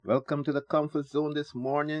Welcome to the comfort zone this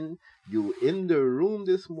morning. You in the room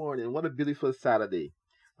this morning. What a beautiful Saturday.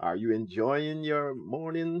 Are you enjoying your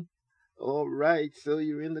morning? All right, so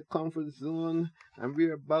you're in the comfort zone and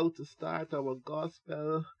we're about to start our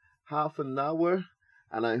gospel half an hour.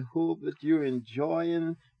 And I hope that you're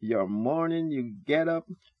enjoying your morning. You get up,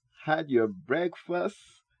 had your breakfast.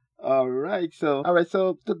 All right, so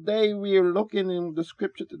today we're looking in the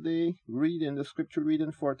scripture today, reading the scripture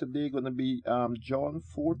reading for today gonna be John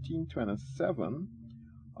 14:27.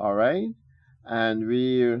 All right, and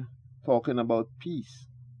we're talking about peace.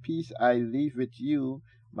 Peace I leave with you,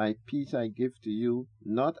 my peace I give to you,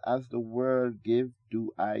 not as the world give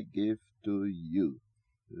do I give to you.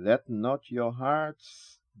 Let not your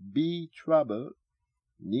hearts be troubled,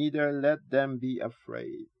 neither let them be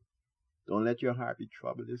afraid. Don't let your heart be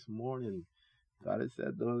troubled this morning. God has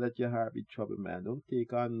said, don't let your heart be troubled, man. Don't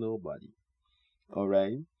take on nobody. All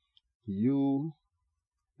right? You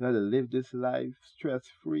gotta live this life stress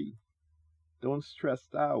free. Don't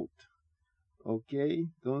stress out. Okay?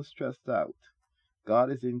 Don't stress out.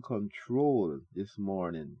 God is in control this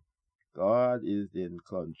morning. God is in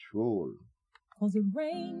control. 'Cause it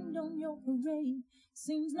rained on your parade.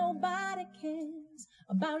 Seems nobody cares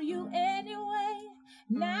about you anyway.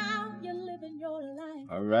 Now you're living your life.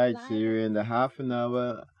 All right, so you're in the half an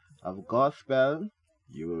hour of gospel.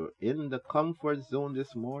 You're in the comfort zone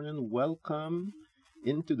this morning. Welcome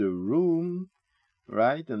into the room,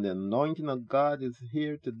 right? And the anointing of God is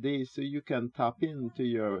here today, so you can tap into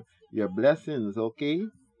your blessings. Okay.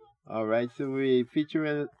 All right. So we're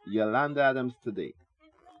featuring Yolanda Adams today.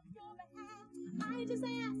 I just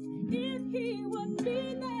asked if he would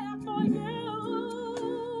be there for you.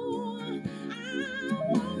 I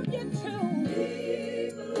want you to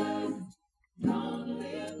be blessed. Don't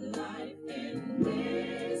live life in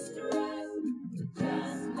distress.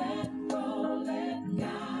 Just let go, let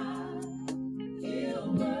God.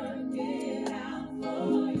 He'll work it out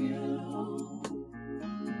for you.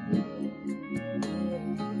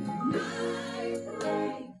 I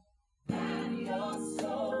pray that your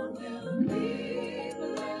soul will be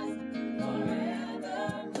blessed forever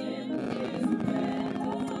in His bed,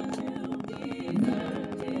 for you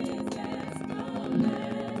deserve His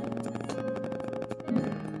excellence.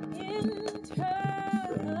 Enter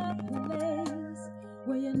a place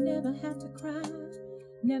where you never have to cry,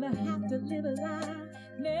 never have to live a lie,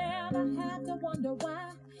 never have to wonder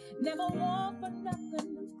why, never want for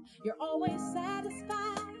nothing. You're always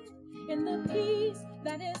satisfied in the peace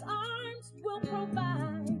that His arms will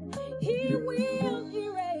provide. He will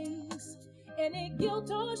erase any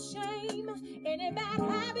guilt or shame, any bad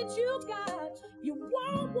habits you got. You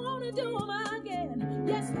won't want to do them again.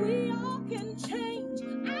 Yes, we all can change.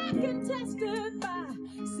 I can testify.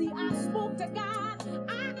 See, I spoke to God.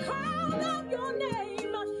 I called out your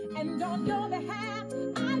name, and on your behalf,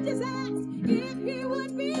 I just asked if He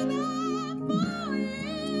would be there for you.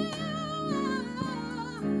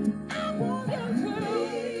 I want you to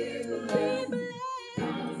be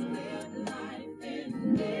blessed. Live life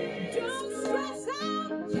in this. Don't stress out.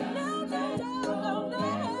 No, no, no, no,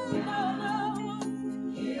 no, no.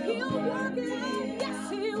 He'll work it out. Yes,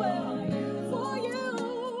 He will. For you.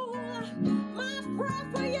 My prayer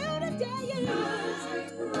for you today is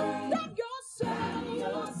that your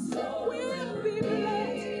soul will be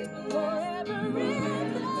blessed forever in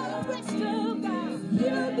the rest of God.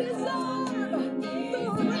 You deserve the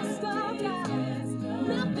rest of God,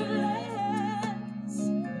 nothing less.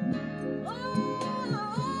 Oh,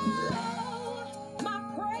 my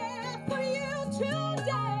prayer for you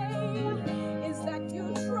today is that you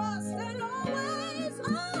trust and always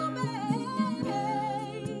obey.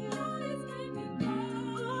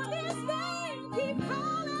 On His name, keep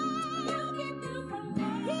calling.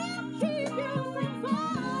 He'll keep you from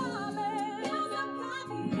falling.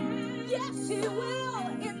 Yes, He will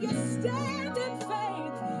if you stand in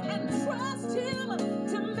faith and trust Him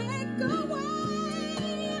to make a way.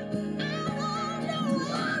 I know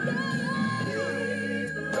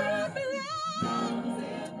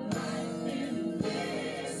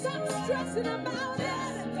stop stressing about it.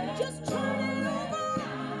 Just turn it over.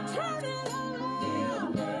 Turn it over.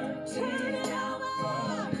 Turn it over.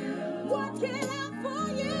 Work it out for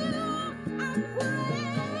you. I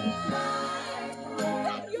pray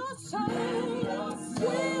that your soul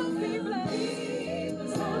will be blessed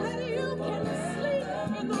so that you can sleep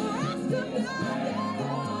in the rest of the day.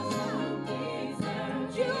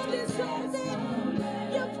 You deserve it.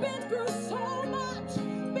 You've been through so much.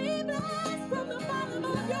 Be blessed from the bottom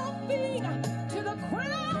of your feet to the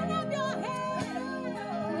crown of your head.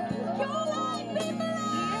 Your life be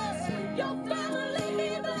blessed. Your family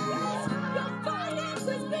be blessed. Your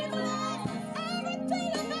finances be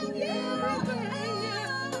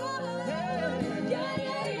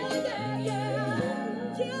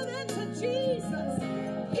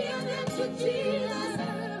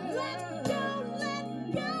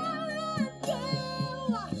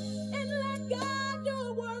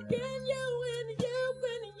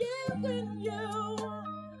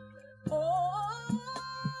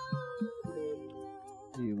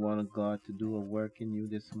God to do a work in you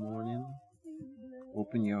this morning.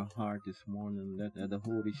 Open your heart this morning. Let the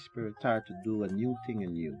Holy Spirit start to do a new thing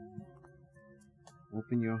in you.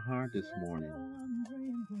 Open your heart this morning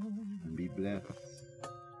and be blessed.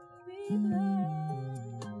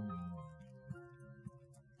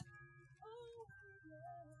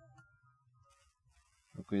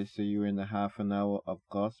 Okay, so you're in the half an hour of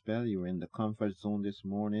gospel. You're in the comfort zone this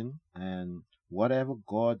morning, and whatever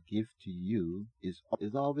God gives to you is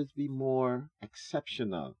always be more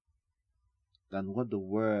exceptional than what the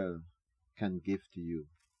world can give to you.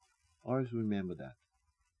 Always remember that.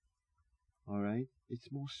 Alright? It's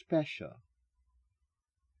more special.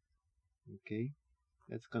 Okay?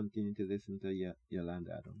 Let's continue to listen to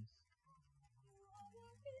Yolanda Adams.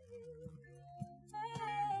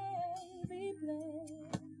 Be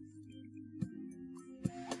blessed.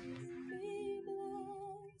 Be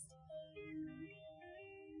blessed.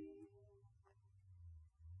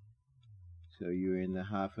 So you're in the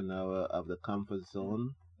half an hour of the comfort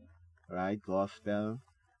zone, right? Gospel.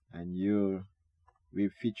 And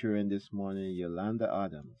we're featuring this morning Yolanda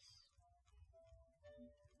Adams.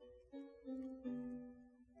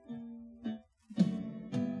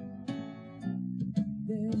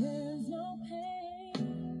 There's no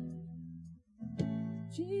pain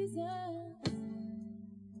Jesus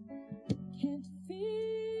can't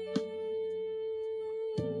feel.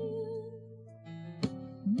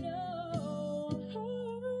 No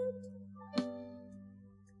hurt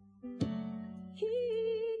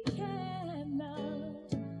he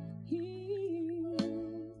cannot heal.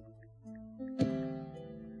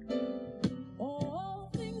 All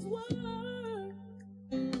things work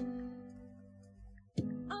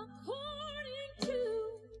according to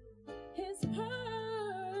his perfect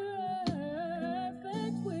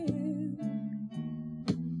will.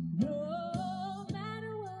 No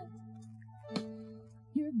matter what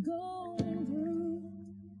you're going through,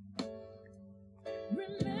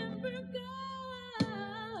 remember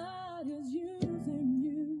God is using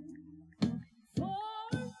you, for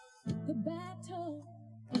the battle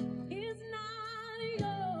is not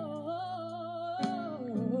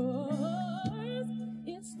yours,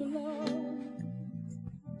 it's the Lord.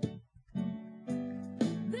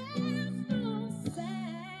 There's no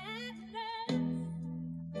sadness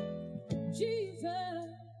Jesus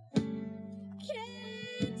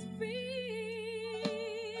can't feel,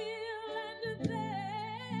 and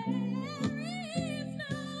there is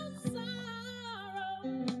no sorrow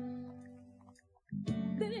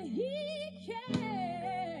that he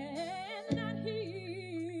cannot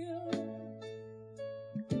heal.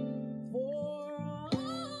 For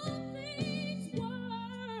all things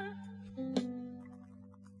work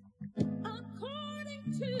according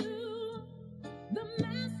to the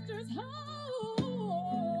Master's holy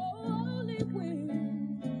will.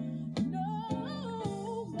 No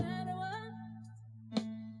matter what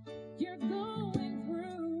you're going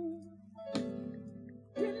through,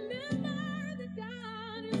 remember that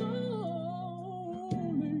God is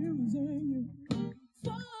only using you,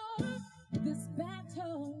 for this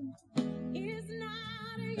battle is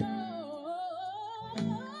not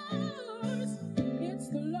yours, it's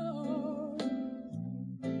the Lord.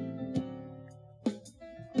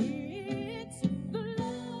 It's the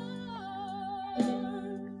Lord.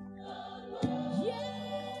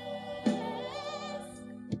 Yes,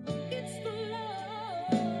 it's the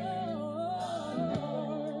Lord.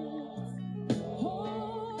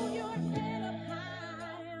 Hold your head up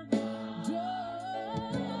high. Don't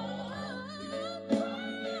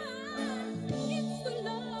cry. It's the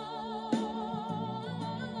Lord.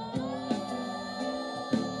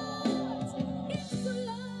 It's the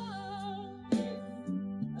Lord.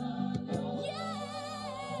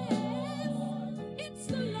 Yes, it's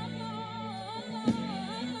the Lord.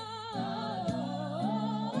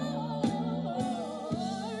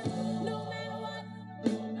 No matter what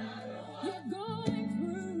you're going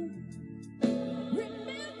through,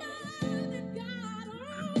 remember that God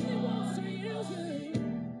only wants to use you.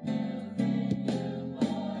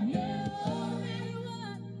 No matter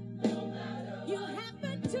what you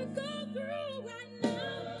happen to go through right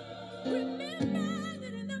now, remember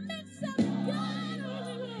that in the midst of it, God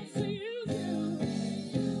only wants to use you.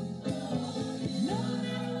 No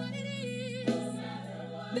matter what it is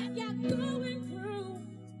that you're going through,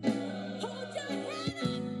 hold your head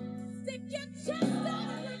up, stick your chest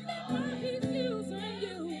out, remember He's using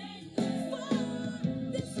you. For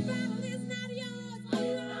this battle is not yours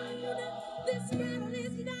alone. This battle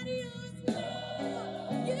is not yours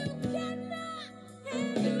alone. You cannot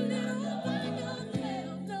handle it all by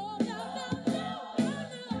yourself. No, no, no, no, no,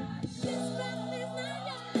 no. This battle is not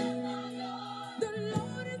yours. The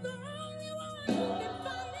Lord is the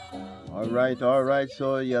right, all right.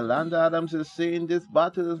 So Yolanda Adams is saying this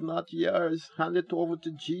battle is not yours. Hand it over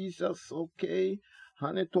to Jesus, okay?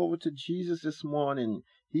 Hand it over to Jesus this morning.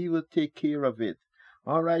 He will take care of it.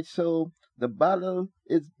 All right, so the battle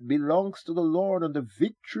belongs to the Lord and the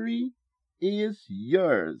victory is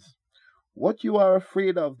yours. What you are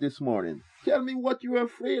afraid of this morning? Tell me what you are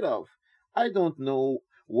afraid of. I don't know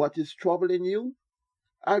what is troubling you.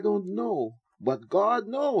 I don't know, but God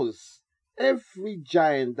knows every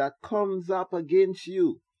giant that comes up against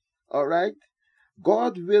you. All right?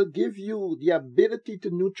 God will give you the ability to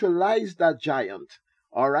neutralize that giant.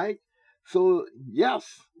 All right? So, yes,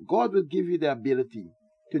 God will give you the ability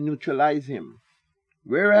to neutralize him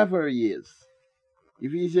wherever he is.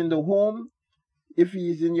 If he's in the home, if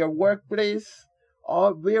he's in your workplace,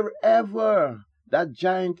 or wherever that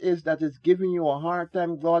giant is that is giving you a hard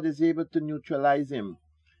time, God is able to neutralize him.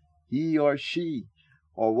 He or she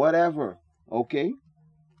or whatever, okay?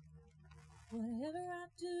 Whatever I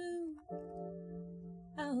do,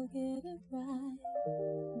 I'll get it right.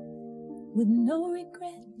 With no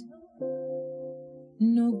regret,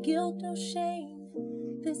 no guilt, no shame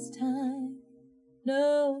this time.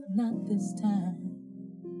 No, not this time.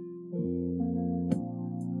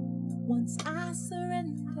 Once I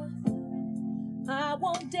surrender, I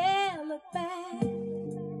won't dare look back.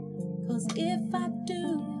 'Cause if I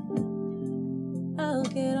do, I'll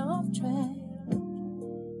get off track.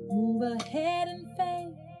 Move ahead in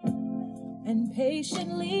faith and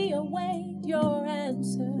patiently await your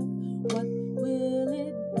answer. What will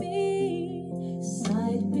it be?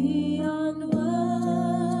 Sight beyond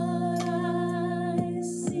what I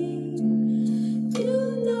see. You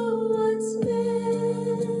know what's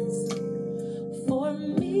best for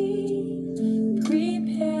me.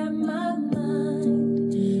 Prepare my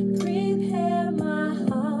mind, prepare my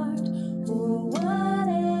heart for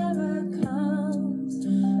whatever comes.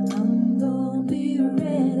 I'm gonna be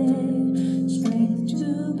ready, strength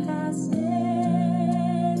to pass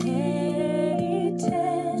any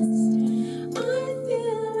test. I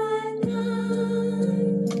feel like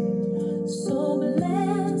I'm so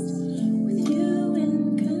blessed with you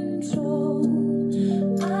in control.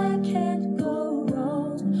 I can't go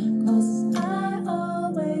wrong, 'cause I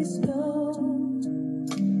always know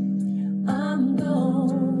I'm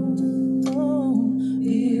gonna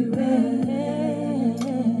be ready.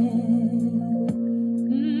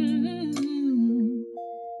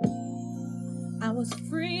 I was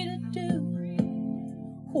free to do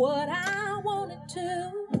what I wanted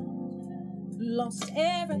to. Lost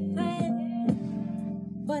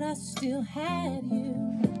everything, but I still had you.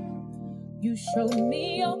 You showed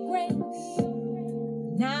me your grace.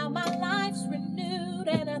 Now my life's renewed,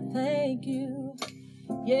 and I thank you.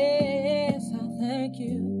 Yes, I thank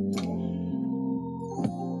you.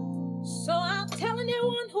 So I'll tell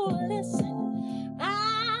anyone who'll listen,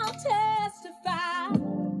 I'll testify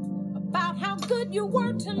about how good you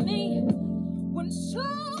were to me when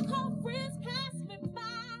so-called friends passed me by.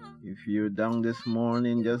 If you're down this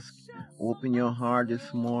morning, just open your heart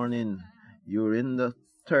this morning. You're in the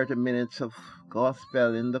 30 minutes of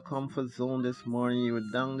gospel in the comfort zone this morning. You're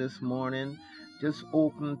down this morning. Just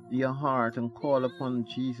open your heart and call upon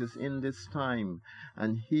Jesus in this time,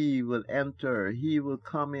 and he will enter, he will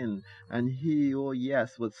come in, and he, oh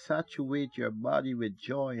yes, will saturate your body with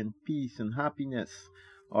joy and peace and happiness.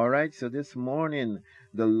 All right, so this morning,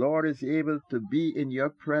 the Lord is able to be in your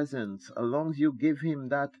presence as long as you give him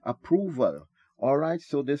that approval. All right,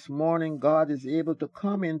 so this morning, God is able to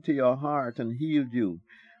come into your heart and heal you.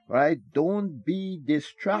 All right, don't be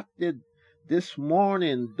distracted this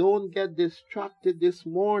morning. Don't get distracted this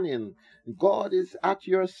morning. God is at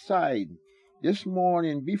your side. This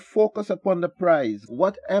morning, be focused upon the prize.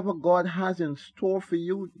 Whatever God has in store for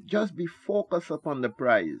you, just be focused upon the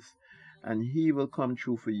prize. And he will come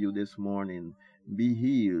true for you this morning. Be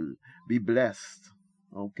healed. Be blessed.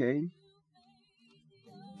 Okay?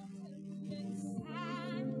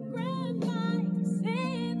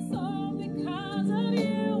 It's all because of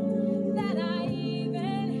you that I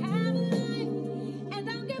even have life, and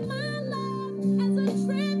I'll give my love as a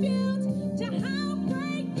tribute to how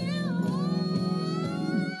great you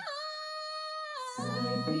are.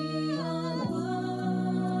 Sight beyond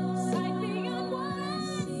what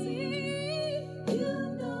I see. You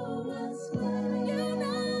know what's best. You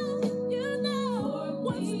know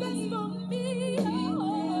what's best for me.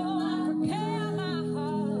 Prepare my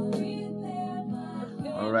heart.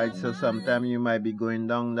 All right, so sometime you might be going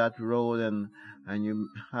down that road and you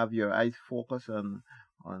have your eyes focused on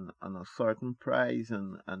a certain prize,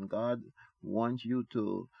 and God wants you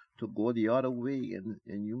to to go the other way,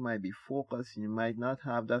 and you might be focused, you might not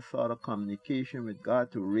have that sort of communication with God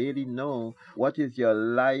to really know what is your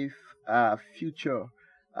life future,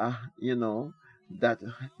 you know, that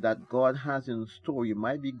that God has in store. You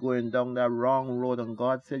might be going down that wrong road, and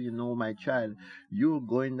God said, you know, my child, you're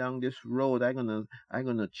going down this road. I'm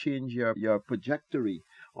gonna change your trajectory.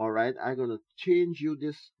 All right, I'm gonna change you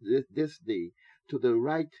this day to the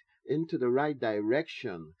right, into the right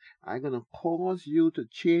direction. I'm gonna cause you to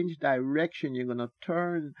change direction. You're gonna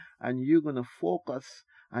turn and you're gonna focus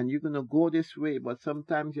and you're gonna go this way. But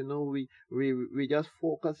sometimes, you know, we just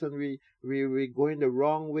focus and we going the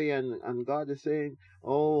wrong way, and God is saying,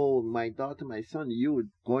 oh, my daughter, my son, you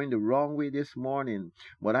going the wrong way this morning,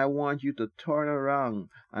 but I want you to turn around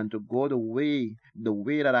and to go the way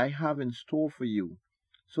that I have in store for you.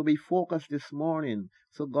 So be focused this morning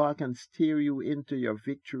so God can steer you into your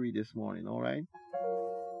victory this morning, all right?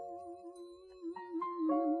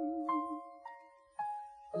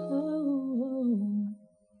 Oh,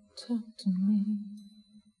 talk to me.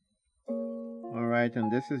 All right, and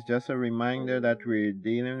this is just a reminder that we're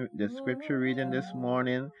dealing with the scripture reading this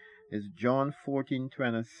morning is John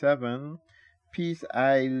 14:27. Peace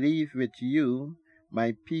I leave with you,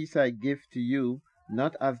 my peace I give to you,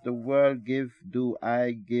 not as the world give do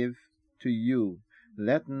I give to you.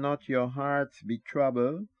 Let not your hearts be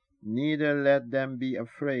troubled, neither let them be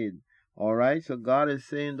afraid. All right, so God is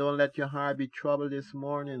saying, don't let your heart be troubled this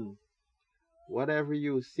morning. Whatever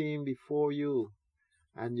you're seeing before you,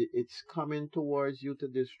 and it's coming towards you to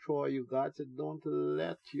destroy you, God said, don't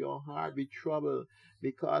let your heart be troubled,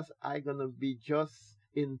 because I'm going to be just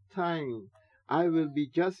in time. I will be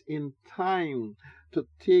just in time to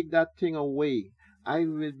take that thing away. I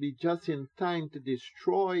will be just in time to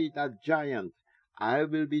destroy that giant. I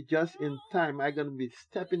will be just in time. I'm going to be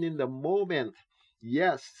stepping in the moment.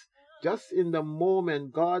 Yes, just in the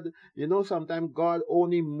moment. God, you know, sometimes God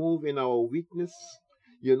only move in our weakness.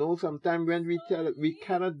 You know, sometimes when we tell it we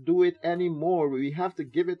cannot do it anymore, we have to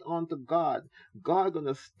give it on to God. God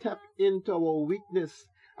gonna step into our weakness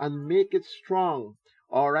and make it strong.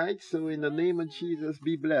 All right. So in the name of Jesus,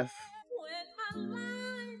 be blessed. When my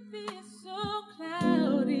life is so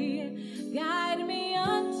cloudy, guide me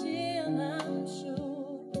until I'm sure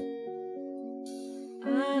I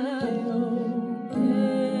open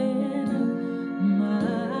my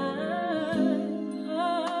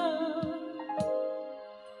heart.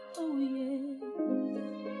 Oh yeah.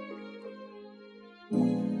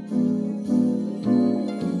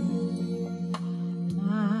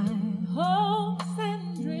 My hopes and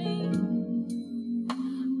dreams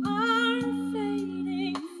are fading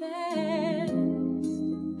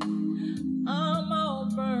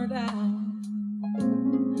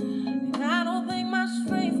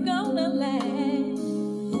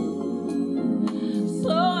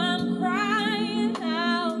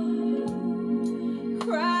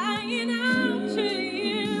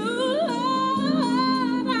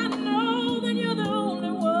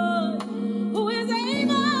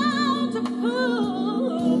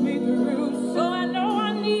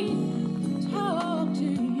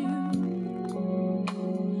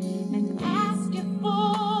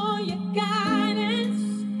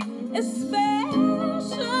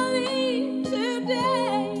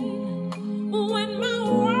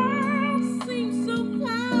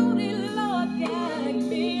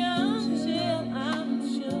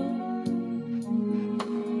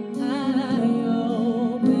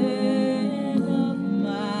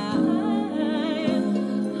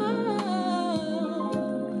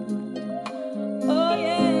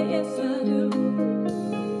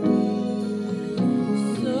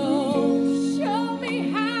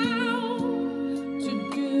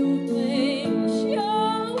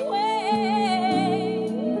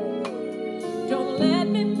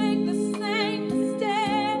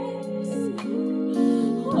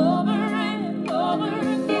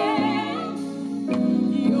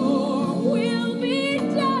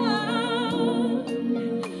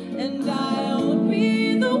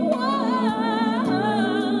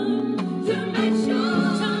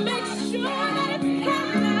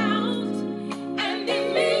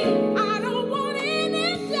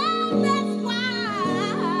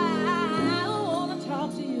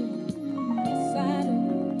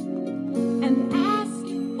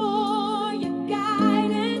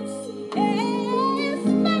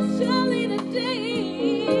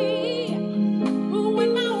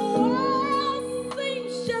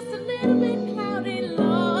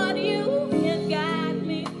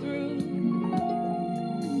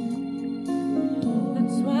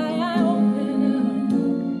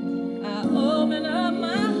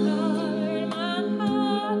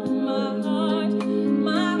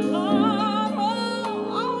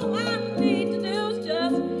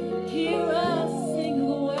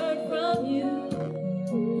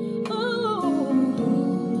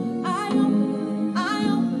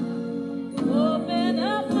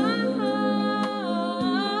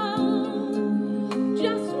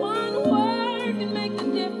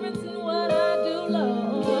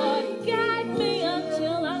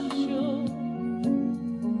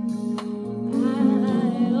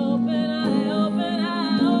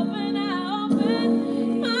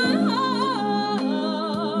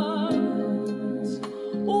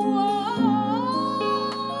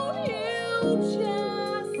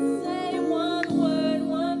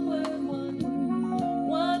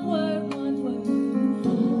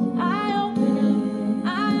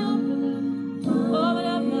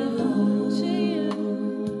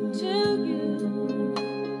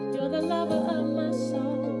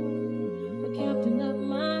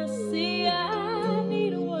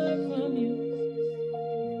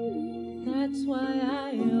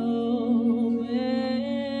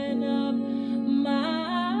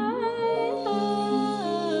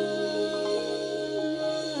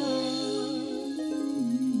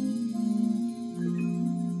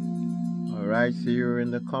you're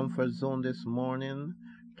in the comfort zone this morning,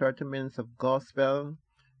 30 minutes of gospel,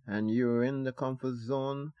 and you're in the comfort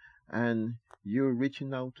zone, and you're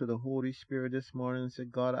reaching out to the Holy Spirit this morning and say,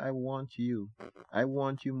 God, I want you. I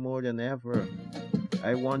want you more than ever.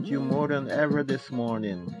 I want you more than ever this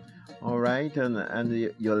morning. All right,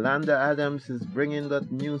 and Yolanda Adams is bringing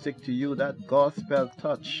that music to you, that gospel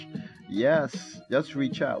touch. Yes, just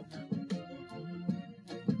reach out.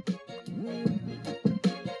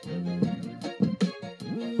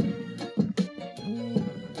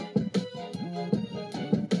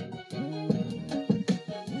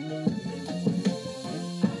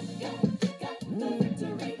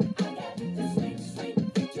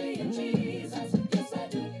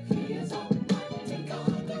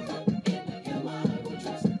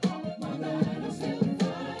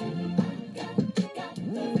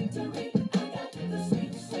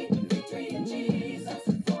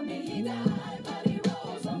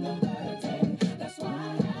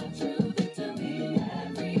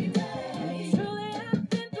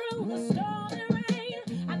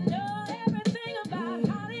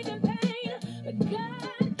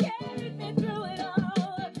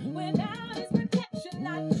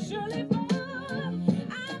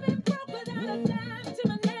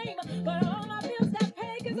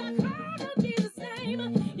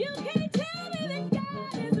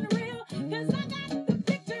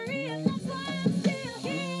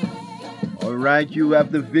 Right, you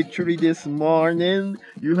have the victory this morning.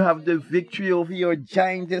 You have the victory over your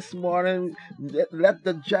giant this morning. Let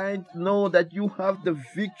the giant know that you have the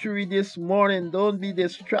victory this morning. Don't be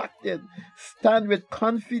distracted. Stand with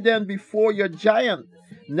confidence before your giant.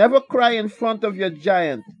 Never cry in front of your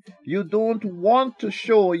giant. You don't want to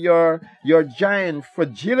show your giant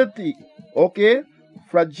fragility. Okay?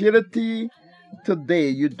 Fragility today.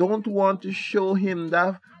 You don't want to show him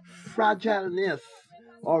that fragileness.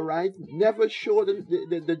 All right, never show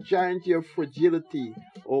the giant your fragility,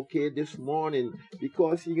 okay, this morning,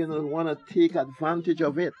 because you're going to want to take advantage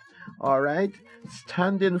of it. All right,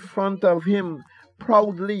 stand in front of him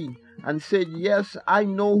proudly and say, yes, I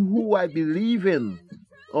know who I believe in,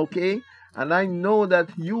 okay, and I know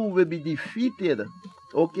that you will be defeated.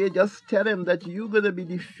 Okay, just tell him that you're going to be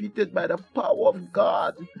defeated by the power of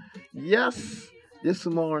God. Yes, this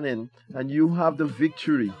morning, and you have the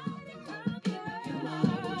victory.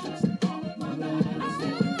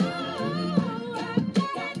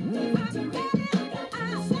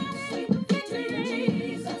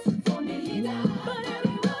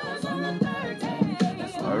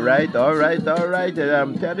 All right.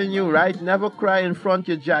 I'm telling you, right? Never cry in front of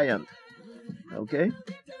your giant. Okay?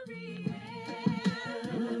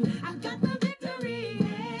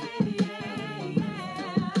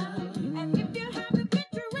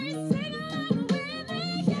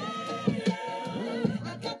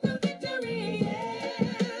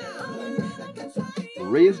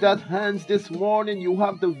 Raise that hands this morning. You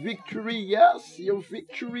have the victory. Yes, your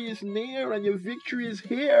victory is near and your victory is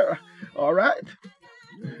here. All right?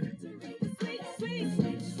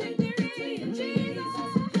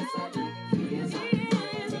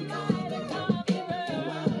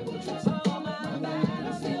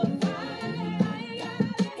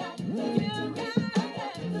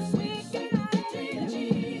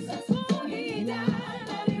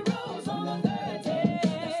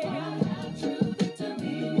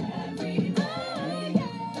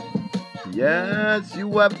 Yes,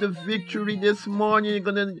 you have the victory this morning.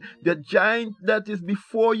 The giant that is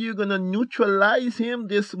before you, gonna neutralize him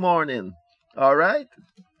this morning. All right?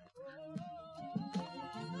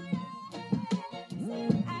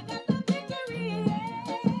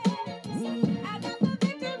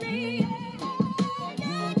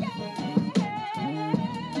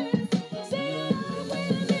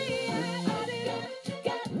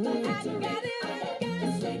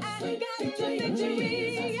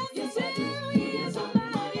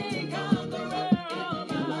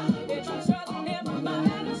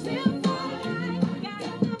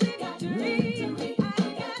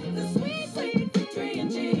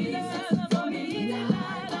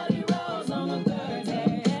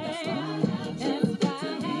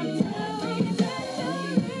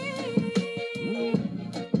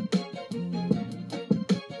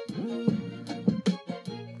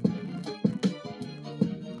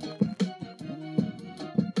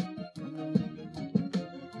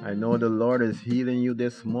 I know the Lord is healing you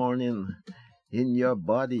this morning in your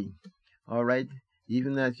body. All right?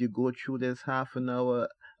 Even as you go through this half an hour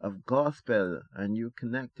of gospel and you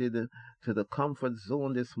connected to the comfort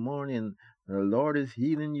zone this morning, the Lord is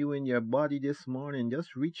healing you in your body this morning.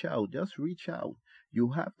 Just reach out. Just reach out.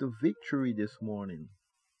 You have the victory this morning.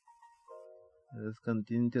 Let's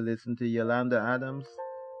continue to listen to Yolanda Adams.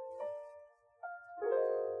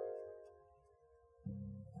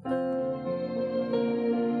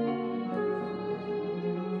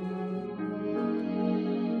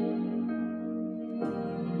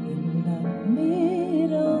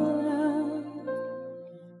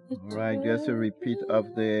 Alright, just a repeat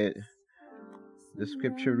of the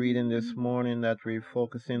scripture reading this morning that we're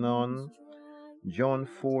focusing on. John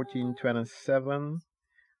 14:27.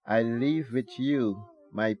 I leave with you,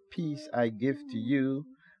 my peace I give to you,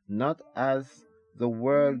 not as the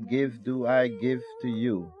world gives do I give to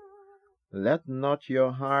you. Let not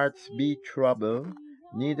your hearts be troubled,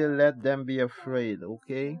 neither let them be afraid.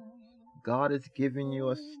 Okay? God is giving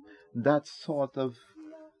you that sort of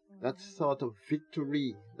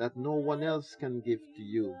victory that no one else can give to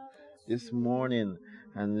you this morning.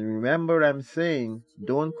 And remember, I'm saying,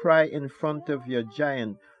 don't cry in front of your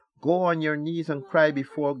giant. Go on your knees and cry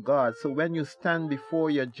before God. So when you stand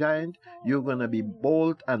before your giant, you're going to be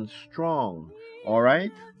bold and strong. All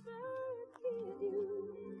right?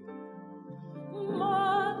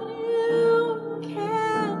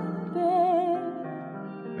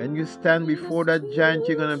 When you stand before that giant,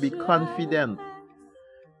 you're going to be confident.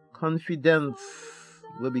 Confidence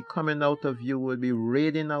will be coming out of you, will be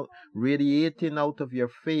radiating out of your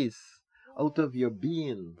face, out of your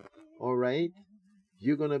being. All right?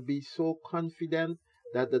 You're going to be so confident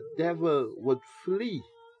that the devil would flee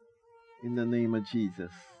in the name of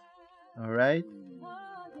Jesus. All right?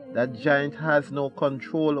 That giant has no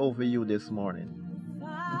control over you this morning.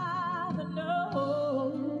 Father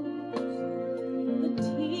knows the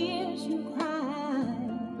tears you cry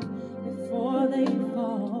before they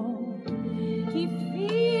fall. He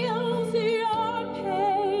feels your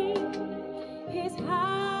pain. His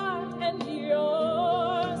heart and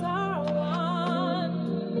yours are one.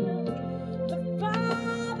 The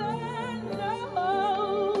Father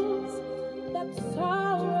knows that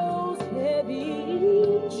sorrow's heavy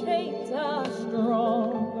chains are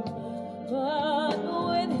strong, but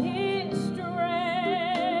with His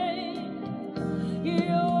strength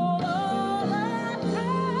you'll overcome.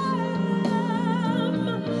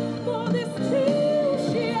 For this too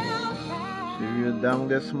shall pass. So you're down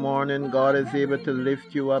this morning, God is able to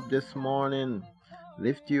lift you up this morning.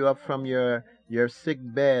 Lift you up from your sick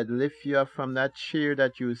bed. Lift you up from that chair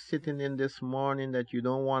that you're sitting in this morning that you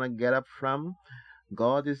don't want to get up from.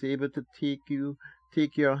 God is able to take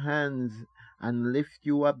your hands and lift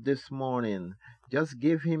you up this morning. Just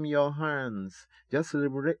give Him your hands. Just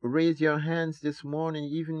raise your hands this morning,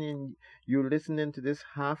 even in you listening to this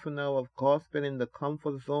half an hour of gospel in the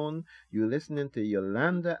comfort zone. You're listening to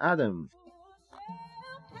Yolanda Adams.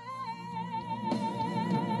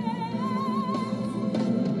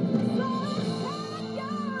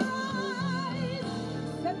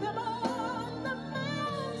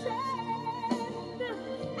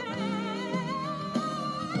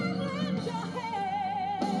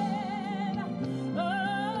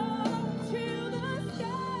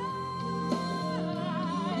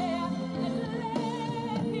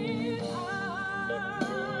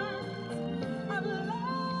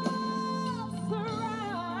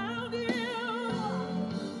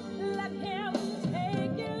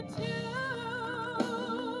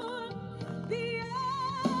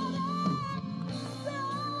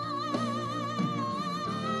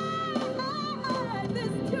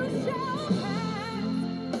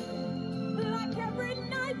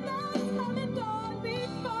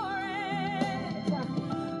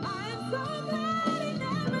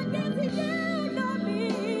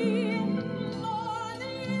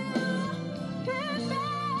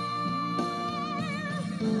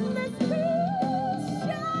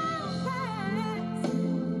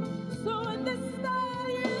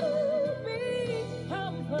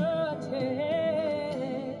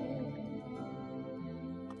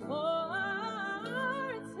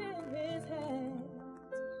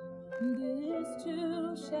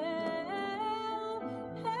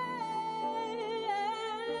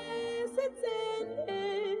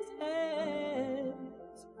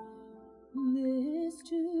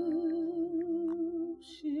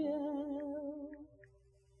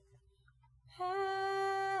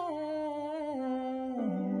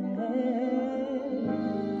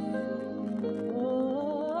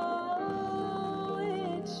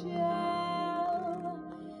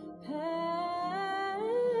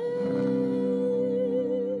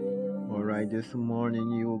 This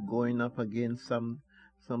morning you were going up against some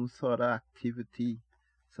sort of activity,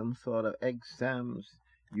 some sort of exams.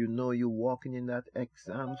 You know you're walking in that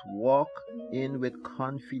exams. Walk in with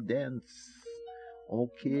confidence.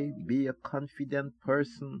 Okay? Be a confident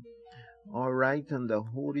person. All right, and the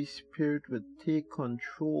Holy Spirit will take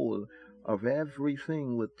control of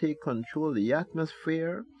everything, will take control of the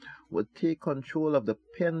atmosphere, will take control of the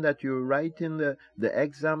pen that you're writing the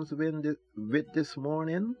exams with this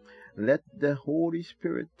morning. Let the Holy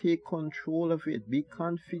Spirit take control of it. Be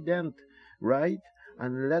confident, right?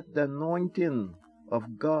 And let the anointing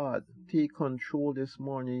of God take control this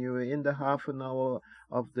morning. You're in the half an hour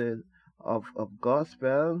of the of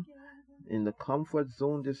gospel in the comfort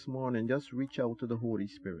zone this morning. Just reach out to the Holy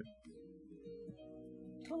Spirit.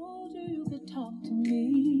 Told you you could talk to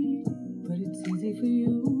me, but it's easy for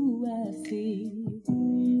you, I see.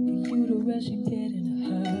 For you to rush and get in a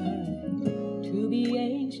hurry, to be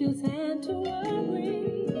anxious and to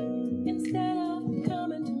worry, instead of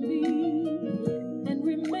coming to me and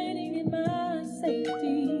remaining in my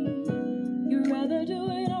safety. You'd rather do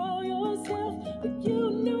it all yourself, but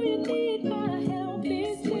you know you need my help.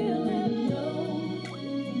 Be still and know.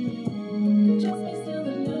 Just be still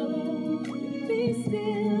and know. Be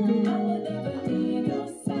still. I will never leave your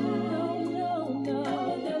side. No, no, I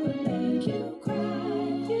will never make you cry.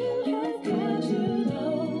 You have got to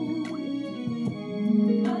know.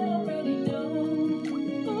 I already know.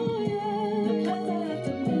 Oh yeah. Because I have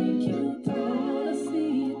to make you proud. To see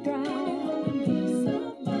you thrive. Give me hope and peace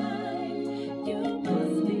of mind. You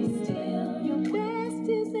must be still. Your best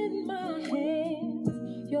is in my hands.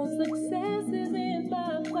 Your success is in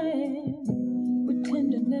my plan. With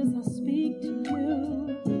tenderness I speak to you.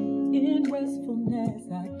 In restfulness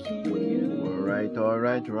I keep you. All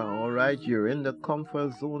right. You're in the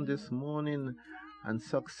comfort zone this morning, and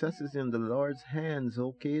success is in the Lord's hands.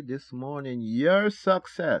 Okay, this morning, your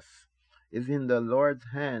success is in the Lord's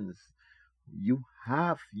hands. You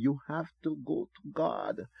have to go to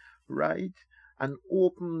God, right? And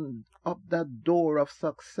open up that door of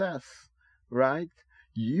success, right?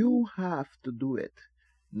 You have to do it.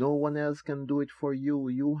 No one else can do it for you.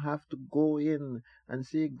 You have to go in and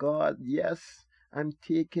say, God, yes, I'm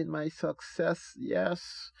taking my success.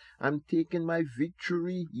 Yes, I'm taking my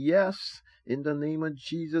victory. Yes, in the name of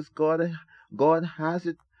Jesus, God has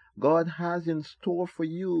it. God has in store for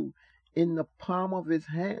you in the palm of his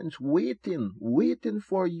hands, waiting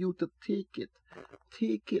for you to take it.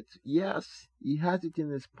 Take it. Yes, he has it in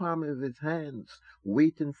his palm of his hands,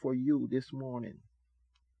 waiting for you this morning.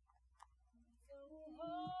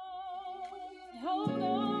 Hold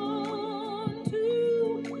on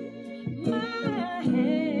to my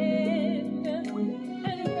hand and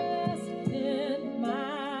rest in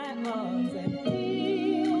my arms and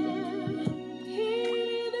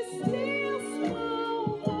hear the still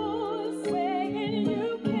small voice saying you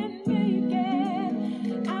can make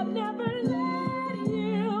it. I've never let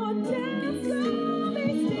you down, so be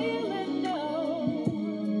still and know.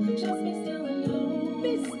 Just be still and know.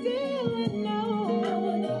 Be still and know. I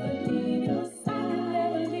will never leave your side. I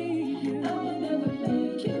will never leave you. I will never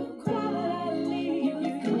make you cry. I leave you.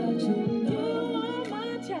 You've got to know. You are my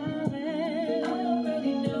child. And I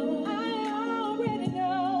already know. I already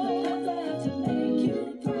know. Because I have to make you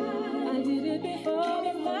cry. I did it before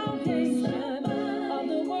the foundation of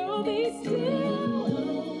the world. Be still.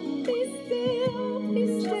 Be still. Be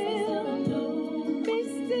still. Be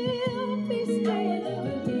still. Be still. I will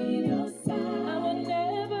never leave your side. I will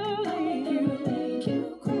never leave you. Make you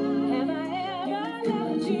cry. Have I ever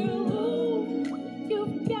loved you?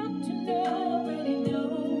 You've got to know. I already know.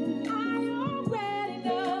 I already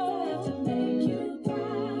know. I have to make you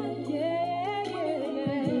cry. Yeah, yeah,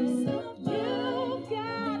 yeah. You've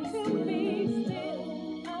got to be still.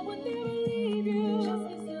 I will never leave you. Just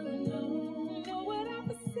be still and know. Know what I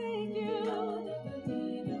forsake you. I will never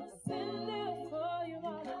leave you. Stand there for you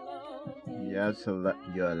all alone. Yes,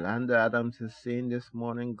 Yolanda Adams is saying this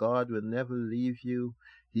morning, God will never leave you.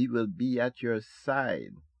 He will be at your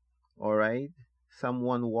side. All right?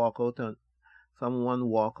 Someone walk out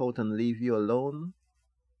and leave you alone.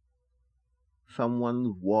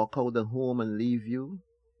 Someone walk out the home and leave you.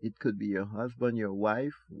 It could be your husband, your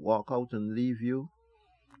wife, walk out and leave you.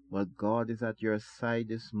 But God is at your side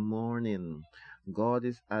this morning. God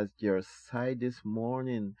is at your side this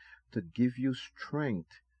morning to give you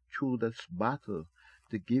strength through this battle,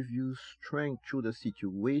 to give you strength through the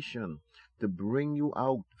situation, to bring you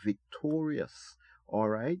out victorious. All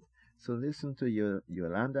right? So listen to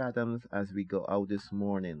Yolanda Adams as we go out this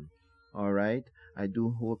morning. All right? I do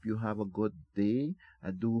hope you have a good day. I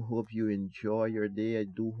do hope you enjoy your day. I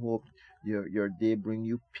do hope your day bring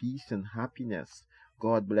you peace and happiness.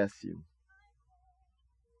 God bless you.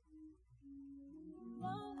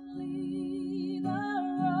 Lonely the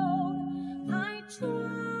road I trod,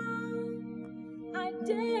 I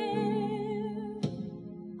dare,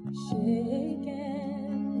 shaken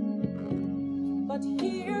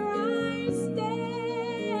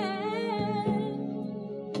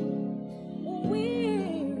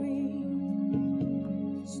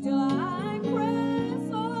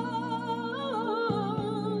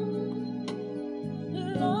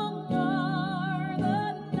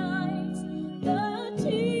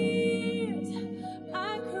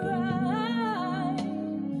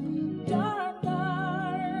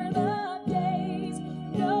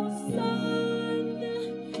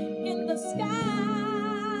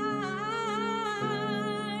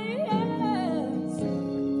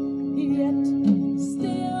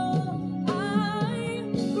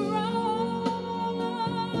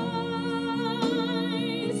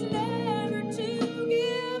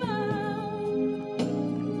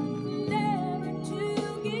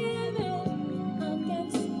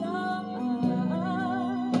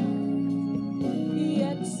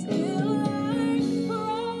see.